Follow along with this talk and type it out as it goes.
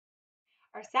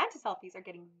Our Santa selfies are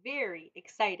getting very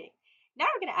exciting. Now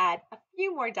we're going to add a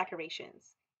few more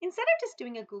decorations. Instead of just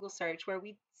doing a Google search where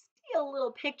we steal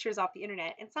little pictures off the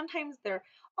internet and sometimes they're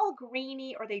all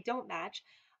grainy or they don't match,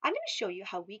 I'm going to show you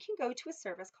how we can go to a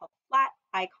service called Flat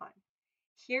Icon.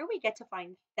 Here we get to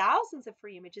find thousands of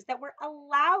free images that we're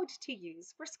allowed to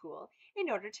use for school in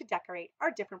order to decorate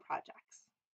our different projects.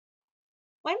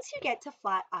 Once you get to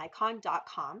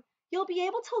flaticon.com, you'll be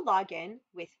able to log in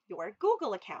with your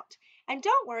Google account. And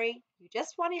don't worry, you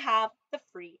just want to have the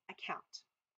free account.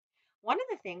 One of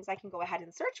the things I can go ahead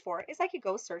and search for is I could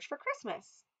go search for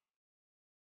Christmas.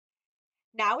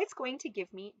 Now it's going to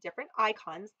give me different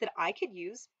icons that I could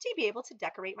use to be able to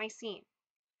decorate my scene.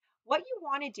 What you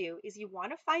want to do is you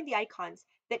want to find the icons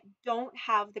that don't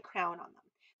have the crown on them.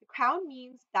 The crown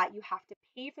means that you have to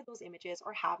pay for those images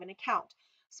or have an account.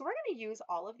 So we're going to use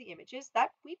all of the images that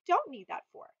we don't need that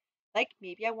for. Like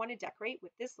maybe I want to decorate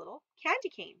with this little candy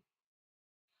cane.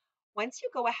 Once you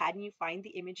go ahead and you find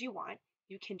the image you want,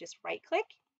 you can just right click,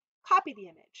 copy the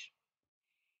image.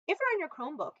 If you're on your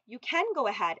Chromebook, you can go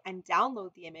ahead and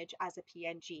download the image as a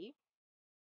PNG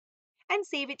and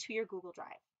save it to your Google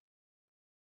Drive.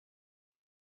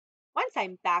 Once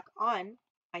I'm back on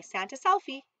my Santa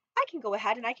selfie, I can go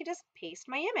ahead and I can just paste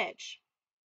my image.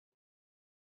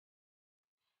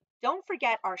 Don't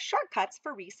forget our shortcuts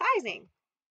for resizing.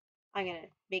 I'm going to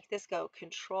make this go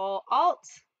Control Alt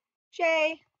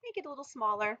J, make it a little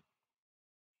smaller.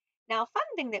 Now, a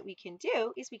fun thing that we can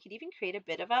do is we could even create a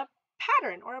bit of a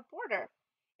pattern or a border.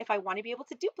 If I want to be able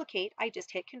to duplicate, I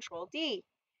just hit Control D.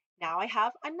 Now I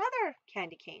have another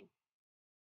candy cane.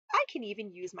 I can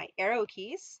even use my arrow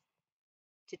keys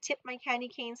to tip my candy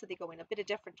cane so they go in a bit of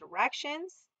different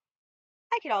directions.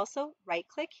 I could also right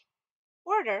click,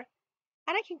 order,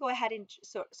 and I can go ahead and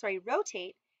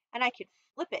rotate, and I could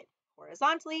flip it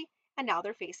horizontally, and now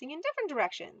they're facing in different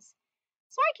directions.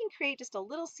 So I can create just a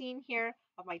little scene here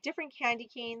of my different candy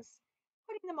canes,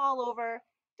 putting them all over,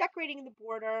 decorating the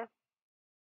border,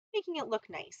 making it look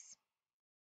nice.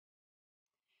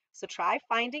 So try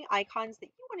finding icons that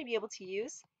you want to be able to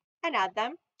use and add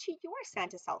them to your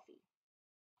Santa selfie.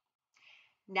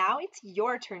 Now it's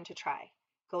your turn to try.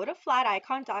 Go to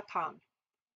flaticon.com.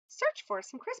 Search for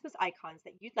some Christmas icons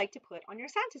that you'd like to put on your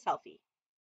Santa selfie.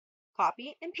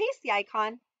 Copy and paste the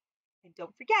icon. And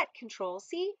don't forget, Control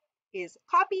C is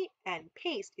copy and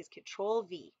paste is Control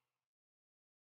V.